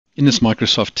In this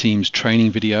Microsoft Teams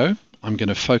training video, I'm going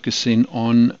to focus in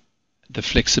on the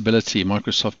flexibility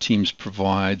Microsoft Teams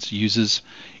provides users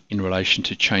in relation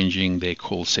to changing their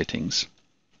call settings.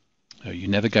 So you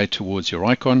navigate towards your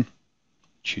icon,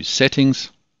 choose Settings,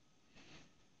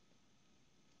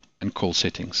 and Call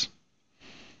Settings.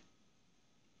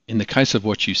 In the case of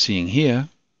what you're seeing here,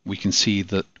 we can see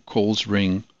that calls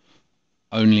ring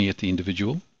only at the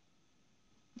individual,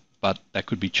 but that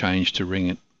could be changed to ring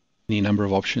at any number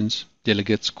of options: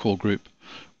 delegates, call group,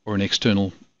 or an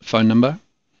external phone number.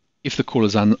 If the call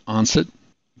is unanswered,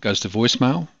 it goes to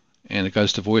voicemail, and it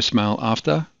goes to voicemail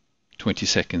after 20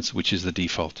 seconds, which is the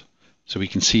default. So we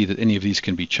can see that any of these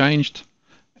can be changed,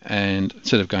 and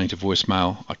instead of going to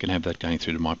voicemail, I can have that going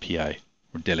through to my PA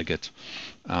or delegate,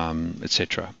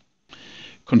 etc.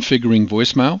 Configuring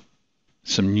voicemail,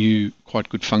 some new quite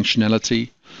good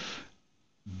functionality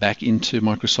back into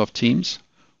Microsoft Teams.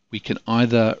 We can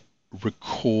either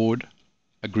record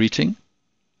a greeting, in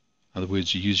other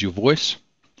words, you use your voice,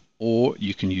 or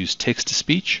you can use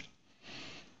text-to-speech,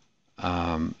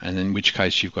 and in which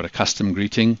case you've got a custom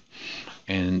greeting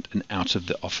and an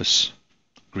out-of-the-office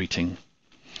greeting.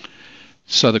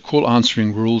 So the call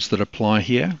answering rules that apply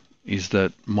here is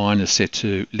that mine is set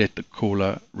to let the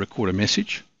caller record a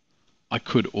message. I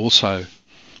could also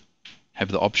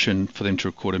have the option for them to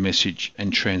record a message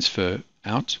and transfer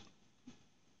out,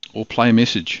 or play a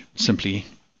message, simply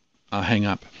hang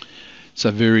up.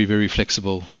 So very, very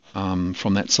flexible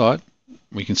from that side.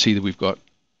 We can see that we've got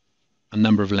a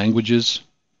number of languages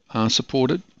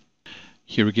supported.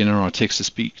 Here again are our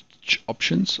text-to-speech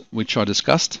options, which I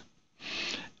discussed.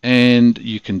 And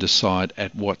you can decide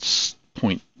at what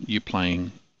point you're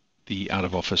playing the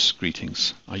out-of-office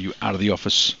greetings. Are you out of the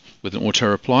office with an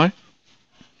auto-reply,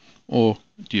 or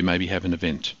do you maybe have an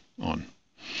event on?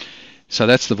 So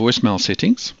that's the voicemail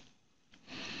settings.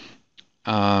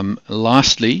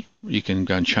 Lastly, you can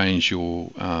go and change your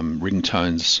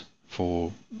ringtones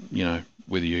for,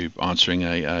 whether you're answering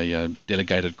a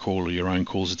delegated call or your own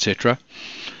calls, etc.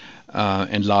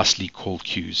 And lastly, call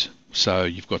queues. So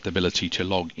you've got the ability to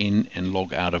log in and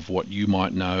log out of what you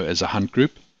might know as a hunt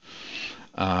group.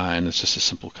 And it's just a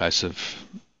simple case of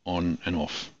on and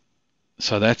off.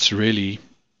 So that's really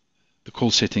the call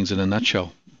settings in a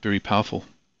nutshell. Very powerful.